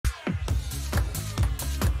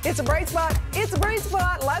It's a bright spot. It's a bright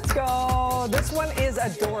spot. Let's go. This one is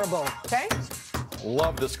adorable. Okay?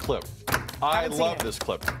 Love this clip. I love this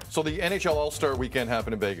clip. So the NHL All-Star Weekend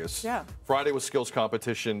happened in Vegas. Yeah. Friday was skills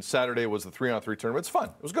competition. Saturday was the 3-on-3 tournament. It's fun.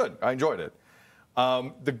 It was good. I enjoyed it.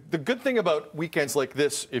 The good thing about weekends like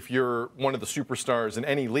this, if you're one of the superstars in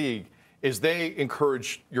any league, is they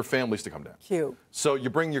encourage your families to come down. Cute. So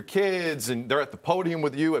you bring your kids, and they're at the podium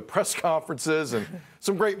with you at press conferences, and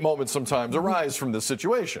some great moments sometimes arise from this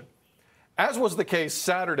situation. As was the case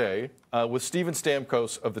Saturday with Steven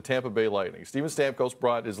Stamkos of the Tampa Bay Lightning. Steven Stamkos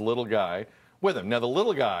brought his little guy with him. Now, the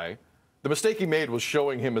little guy, the mistake he made was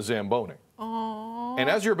showing him a Zamboni. Aww.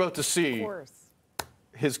 And as you're about to see,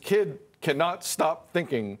 his kid cannot stop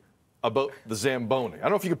thinking about the Zamboni. I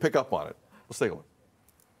don't know if you can pick up on it. Let's take a look.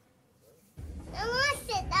 I want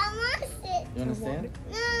it. I want it. You understand?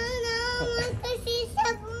 No, I want to see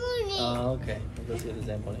Zamboni. Oh, okay. We'll go see the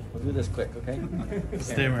Zamboni. We'll do this quick, okay?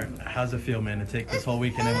 Stamer, how's it feel, man, to take this whole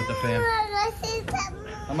weekend in with the fam?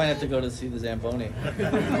 I might have to go to see the Zamboni.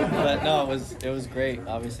 But no, it was great,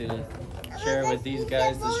 obviously, to share it with these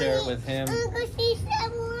guys, to share it with him.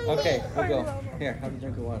 Okay, we'll go. Here, have a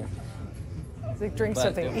drink of water. Like drink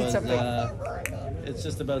something, eat something. It's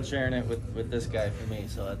just about sharing it with this guy for me,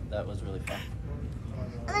 so that was really fun.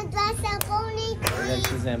 I want Zamboni, Thanks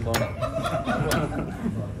to please. Zamboni.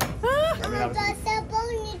 I want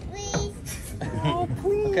Zamboni, please. Oh,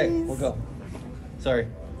 please. Okay, we'll go. Sorry.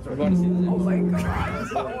 We're going to see the Zamboni.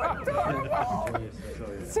 Oh, my God.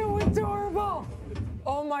 So adorable.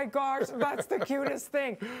 Oh, my gosh. That's the cutest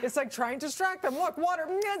thing. It's like trying to distract them. Look, water.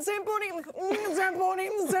 Zamboni. Zamboni.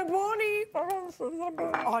 Zamboni.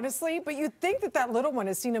 Honestly, but you'd think that little one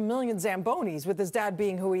has seen a million Zambonis with his dad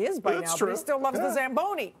being who he is by now. True. But he still loves the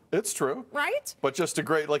Zamboni. It's true. Right? But just a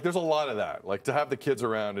great, like, there's a lot of that. Like, to have the kids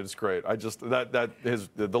around, it's great. I just, the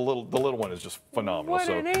little one is just phenomenal. What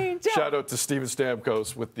an angel. Shout out to Steven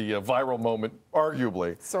Stamkos with the viral moment,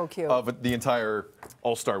 arguably, So cute. of the entire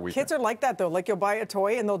All-Star Weekend. Kids are like that, though. Like, you'll buy a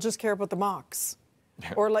toy and they'll just care about the mocks.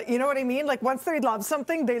 Or, like, you know what I mean? Like, once they love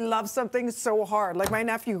something so hard. Like, my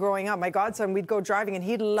nephew growing up, my godson, we'd go driving and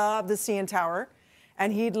he'd love the CN Tower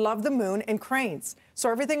and he'd love the moon and cranes. So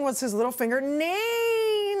everything was his little finger,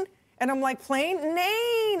 Nain. And I'm like, plane,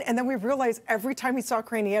 Nain. And then we realized every time he saw a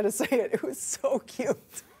crane, he had to say it. It was so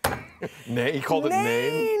cute. He called it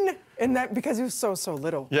Nain? And that because he was so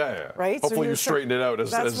little. Yeah. Right? Hopefully so you straightened it out as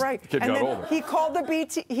that's right. the kid and got then older. He called the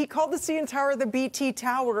CN Tower the BT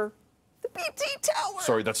Tower. The BT Tower.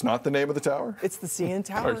 Sorry, that's not the name of the tower? It's the CN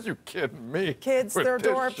Tower. Are you kidding me? Kids, with they're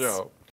this dorps. show?